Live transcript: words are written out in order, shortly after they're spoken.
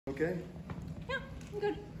Okay? Yeah, I'm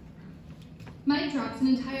good. Mike drops an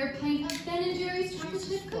entire pint of Ben & Jerry's chocolate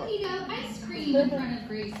chip cookie dough ice cream in front of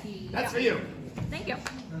Gracie. That's for you. Thank you.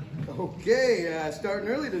 Okay, starting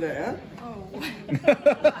early today, huh? Oh.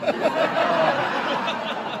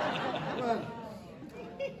 Come on.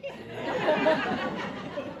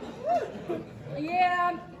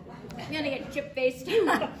 Yeah, I'm gonna get chip-faced. You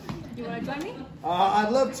wanna join me? I'd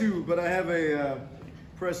love to, but I have a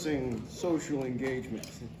pressing social engagement.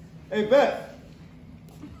 Hey, Beth.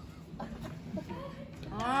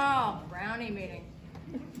 Oh, brownie meeting.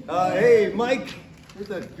 Hey, Mike. Where's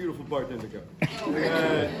that beautiful bartender go? Give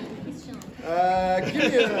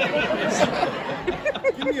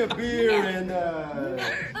me a beer and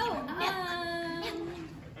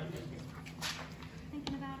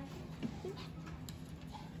Thinking about it.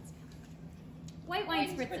 White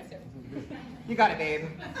wine spritzer. You got it, babe.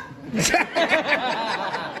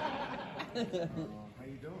 how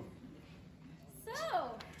you doing?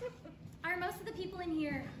 So, are most of the people in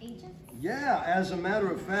here agents? Yeah, as a matter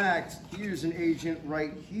of fact, here's an agent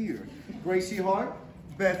right here. Gracie Hart,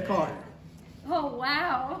 Beth Carter. Oh,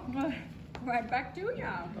 wow. Right back to you.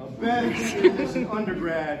 Beth is an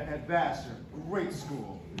undergrad at Vassar, great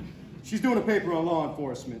school. She's doing a paper on law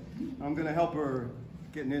enforcement. I'm gonna help her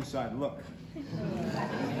get an inside look.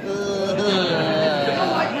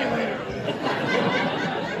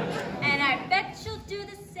 And I bet she'll do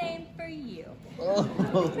the same for you.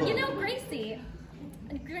 You know, Gracie,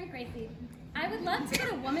 I would love to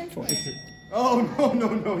get a woman's name. Oh,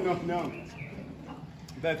 no.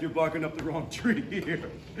 Beth, you're barking up the wrong tree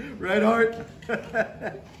here. Right, Art?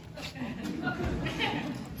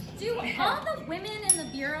 Do all the women in the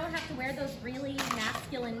bureau have to wear those really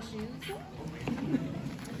masculine shoes?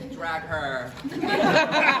 Drag her.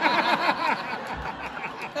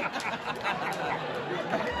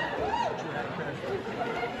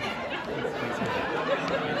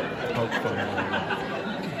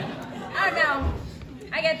 I don't know.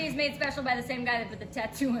 I get these made special by the same guy that put the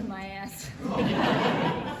tattoo in my ass.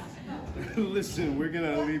 Listen, we're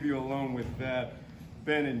gonna leave you alone with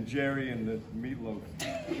Ben and Jerry and the meatloaf.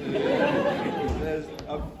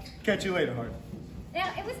 I'll catch you later, Hart.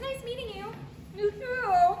 Yeah, it was nice meeting you. You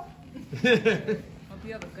too. Hope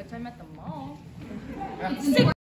you have a good time at the mall.